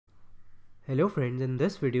Hello friends, in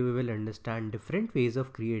this video we will understand different ways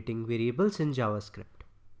of creating variables in JavaScript.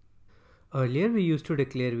 Earlier we used to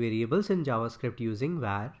declare variables in JavaScript using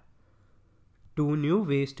var. Two new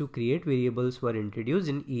ways to create variables were introduced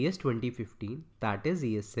in ES 2015, that is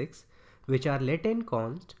ES6, which are let and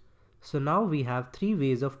const. So now we have three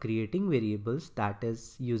ways of creating variables, that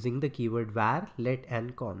is using the keyword var, let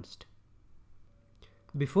and const.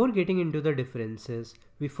 Before getting into the differences,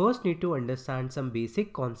 we first need to understand some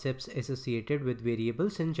basic concepts associated with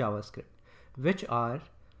variables in JavaScript, which are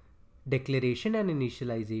declaration and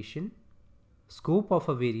initialization, scope of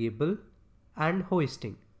a variable, and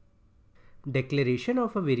hoisting. Declaration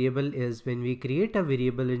of a variable is when we create a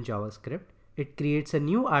variable in JavaScript, it creates a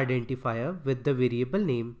new identifier with the variable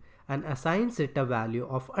name and assigns it a value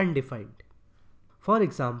of undefined. For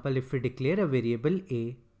example, if we declare a variable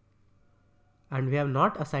a, and we have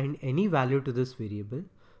not assigned any value to this variable,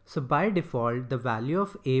 so by default the value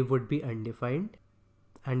of a would be undefined,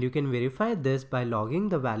 and you can verify this by logging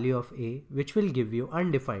the value of a, which will give you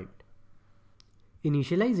undefined.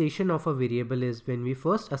 Initialization of a variable is when we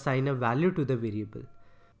first assign a value to the variable,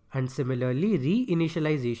 and similarly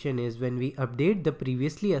re-initialization is when we update the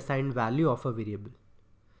previously assigned value of a variable.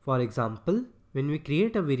 For example, when we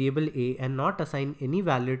create a variable a and not assign any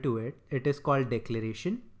value to it, it is called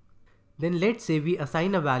declaration. Then let's say we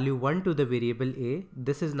assign a value 1 to the variable a,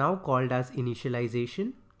 this is now called as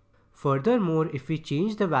initialization. Furthermore, if we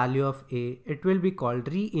change the value of a, it will be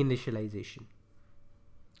called re-initialization.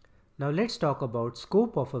 Now let's talk about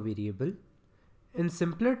scope of a variable. In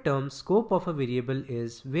simpler terms, scope of a variable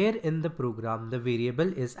is where in the program the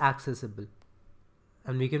variable is accessible.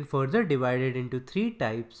 And we can further divide it into three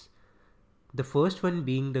types. The first one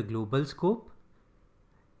being the global scope.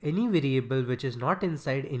 Any variable which is not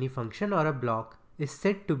inside any function or a block is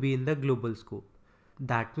said to be in the global scope.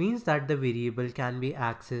 That means that the variable can be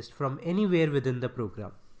accessed from anywhere within the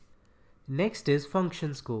program. Next is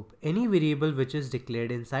function scope. Any variable which is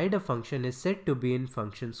declared inside a function is said to be in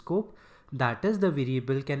function scope. That is, the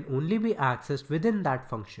variable can only be accessed within that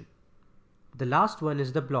function. The last one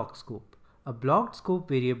is the block scope. A blocked scope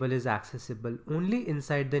variable is accessible only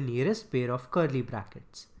inside the nearest pair of curly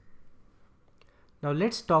brackets. Now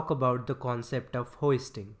let's talk about the concept of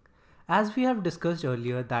hoisting. As we have discussed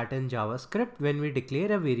earlier that in JavaScript, when we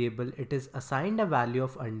declare a variable, it is assigned a value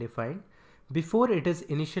of undefined before it is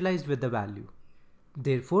initialized with the value.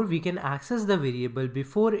 Therefore, we can access the variable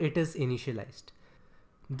before it is initialized.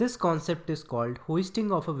 This concept is called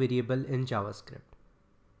hoisting of a variable in JavaScript.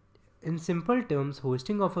 In simple terms,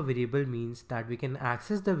 hoisting of a variable means that we can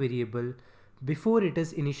access the variable before it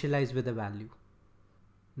is initialized with a value.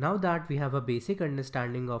 Now that we have a basic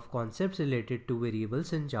understanding of concepts related to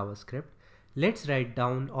variables in JavaScript, let's write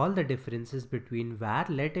down all the differences between var,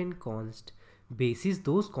 let and const, basis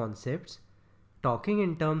those concepts. Talking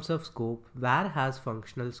in terms of scope, var has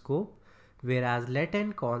functional scope, whereas let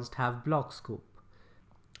and const have block scope.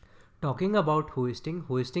 Talking about hoisting,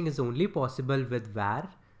 hoisting is only possible with var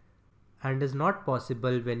and is not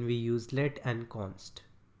possible when we use let and const.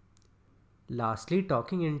 Lastly,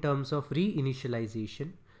 talking in terms of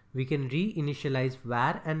re-initialization, we can re-initialize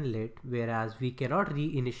var and let, whereas we cannot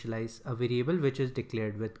re-initialize a variable which is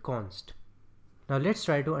declared with const. Now let's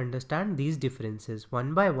try to understand these differences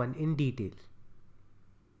one by one in detail.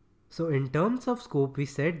 So in terms of scope, we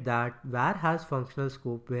said that var has functional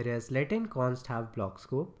scope, whereas let and const have block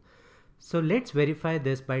scope. So let's verify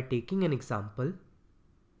this by taking an example.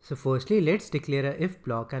 So firstly, let's declare a if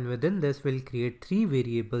block, and within this we'll create three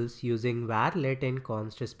variables using var, let and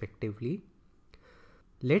const respectively.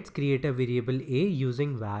 Let's create a variable a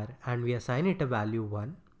using var and we assign it a value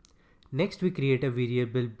 1. Next we create a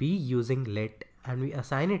variable b using let and we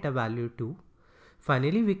assign it a value 2.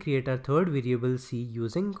 Finally we create our third variable c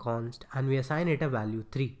using const and we assign it a value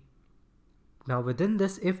 3. Now within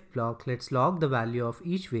this if block, let's log the value of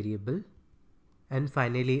each variable. And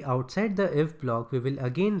finally, outside the if block, we will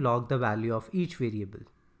again log the value of each variable.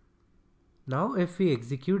 Now if we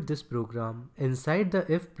execute this program, inside the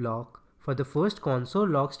if block, for the first console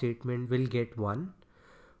log statement we'll get 1,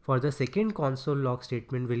 for the second console log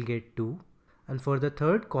statement we'll get 2, and for the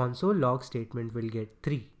third console log statement we'll get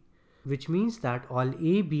 3, which means that all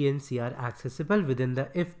a, b and c are accessible within the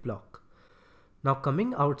if block. Now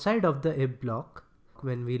coming outside of the if block,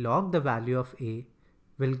 when we log the value of a,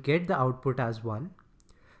 we'll get the output as 1.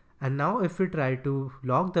 And now if we try to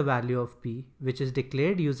log the value of b, which is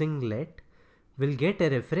declared using let, we'll get a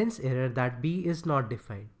reference error that b is not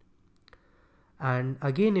defined. And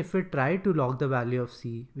again, if we try to log the value of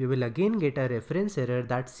c, we will again get a reference error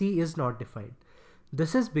that c is not defined.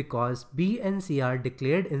 This is because b and c are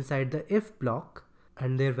declared inside the if block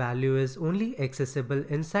and their value is only accessible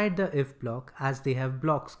inside the if block as they have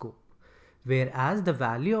block scope, whereas the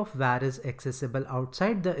value of var is accessible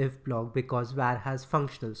outside the if block because var has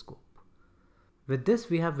functional scope. With this,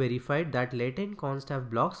 we have verified that let and const have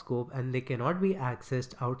block scope and they cannot be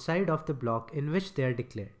accessed outside of the block in which they are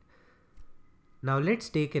declared. Now let's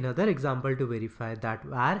take another example to verify that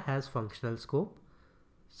var has functional scope.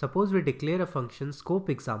 Suppose we declare a function scope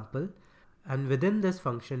example, and within this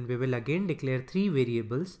function we will again declare three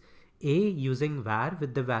variables: a using var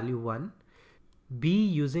with the value 1, b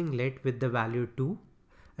using let with the value 2,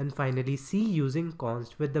 and finally c using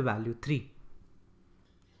const with the value 3.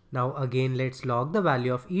 Now again let's log the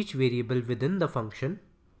value of each variable within the function,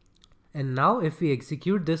 and now if we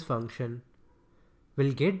execute this function,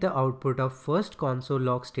 we'll get the output of first console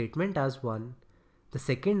log statement as 1, the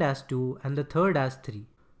second as 2, and the third as 3.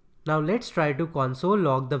 Now let's try to console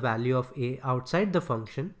log the value of a outside the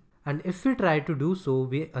function, and if we try to do so,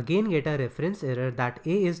 we again get a reference error that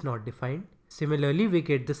a is not defined. Similarly, we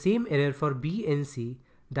get the same error for b and c,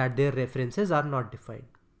 that their references are not defined.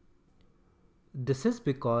 This is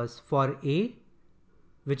because for a,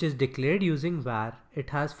 which is declared using var,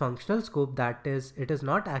 it has functional scope, that is, it is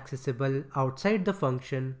not accessible outside the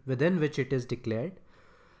function within which it is declared.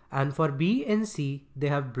 And for b and c, they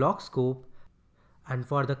have block scope, and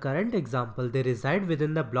for the current example, they reside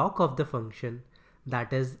within the block of the function,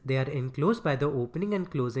 that is, they are enclosed by the opening and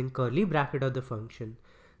closing curly bracket of the function.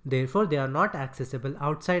 Therefore, they are not accessible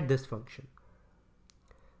outside this function.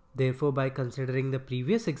 Therefore, by considering the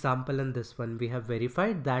previous example and this one, we have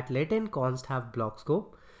verified that let and const have block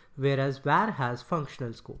scope, whereas var has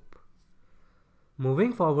functional scope.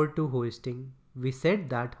 Moving forward to hoisting, we said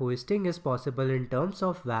that hoisting is possible in terms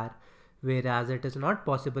of var, whereas it is not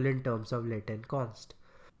possible in terms of let and const.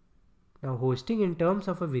 Now, hoisting in terms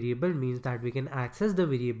of a variable means that we can access the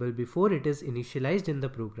variable before it is initialized in the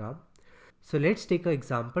program. So let's take an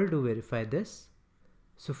example to verify this.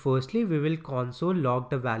 So firstly, we will console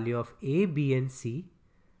log the value of a, b and c,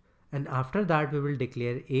 and after that we will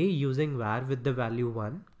declare a using var with the value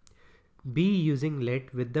 1, b using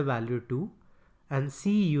let with the value 2, and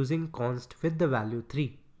c using const with the value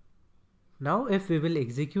 3. Now if we will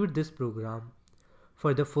execute this program,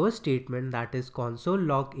 for the first statement, that is console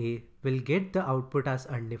log a, will get the output as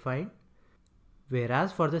undefined,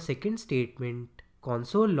 whereas for the second statement,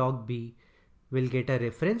 console log b, will get a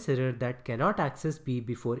reference error that cannot access b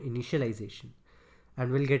before initialization, and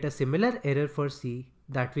will get a similar error for c,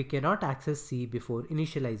 that we cannot access c before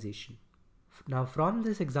initialization. Now from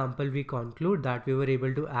this example, we conclude that we were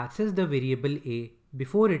able to access the variable a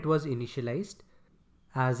before it was initialized,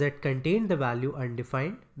 as it contained the value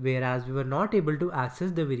undefined, whereas we were not able to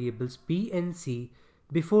access the variables b and c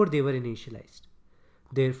before they were initialized.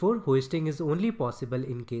 Therefore, hoisting is only possible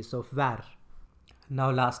in case of var. Now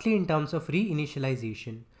lastly, in terms of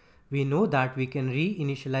re-initialization, we know that we can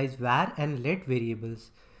re-initialize var and let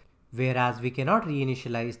variables, whereas we cannot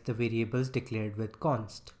re-initialize the variables declared with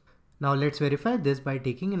const. Now let's verify this by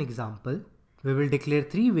taking an example. We will declare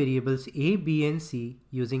three variables a, b and c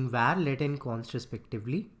using var, let and const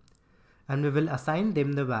respectively, and we will assign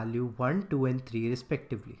them the value 1, 2 and 3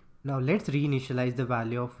 respectively. Now let's re-initialize the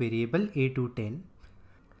value of variable a to 10.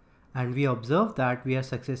 And we observe that we are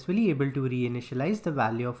successfully able to re-initialize the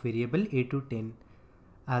value of variable a to 10,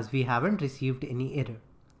 as we haven't received any error.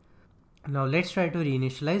 Now let's try to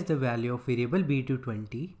re-initialize the value of variable b to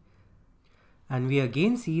 20, and we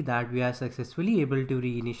again see that we are successfully able to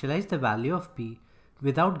re-initialize the value of b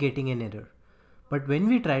without getting an error. But when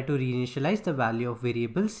we try to re-initialize the value of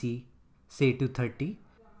variable c, say to 30,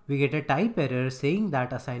 we get a type error saying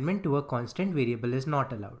that assignment to a constant variable is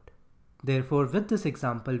not allowed. Therefore, with this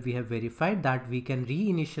example, we have verified that we can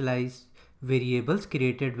re-initialize variables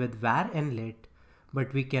created with var and let,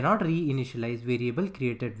 but we cannot re-initialize variable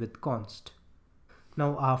created with const.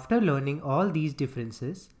 Now, after learning all these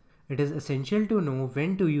differences, it is essential to know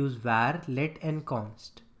when to use var, let and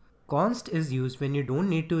const. Const is used when you don't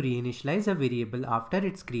need to re-initialize a variable after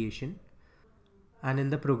its creation. And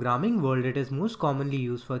in the programming world, it is most commonly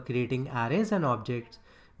used for creating arrays and objects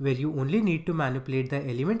where you only need to manipulate the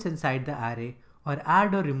elements inside the array or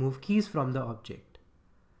add or remove keys from the object.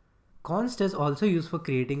 Const is also used for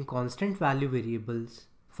creating constant value variables.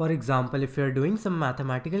 For example, if you are doing some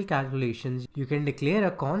mathematical calculations, you can declare a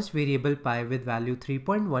const variable pi with value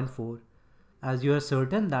 3.14, as you are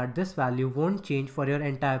certain that this value won't change for your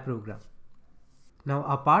entire program. Now,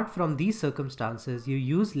 apart from these circumstances, you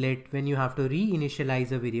use let when you have to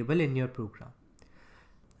re-initialize a variable in your program.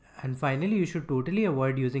 And finally, you should totally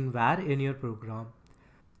avoid using var in your program,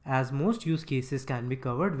 as most use cases can be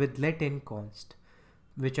covered with let and const.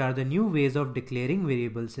 which are the new ways of declaring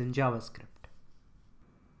variables in JavaScript.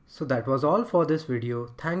 So that was all for this video.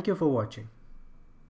 Thank you for watching.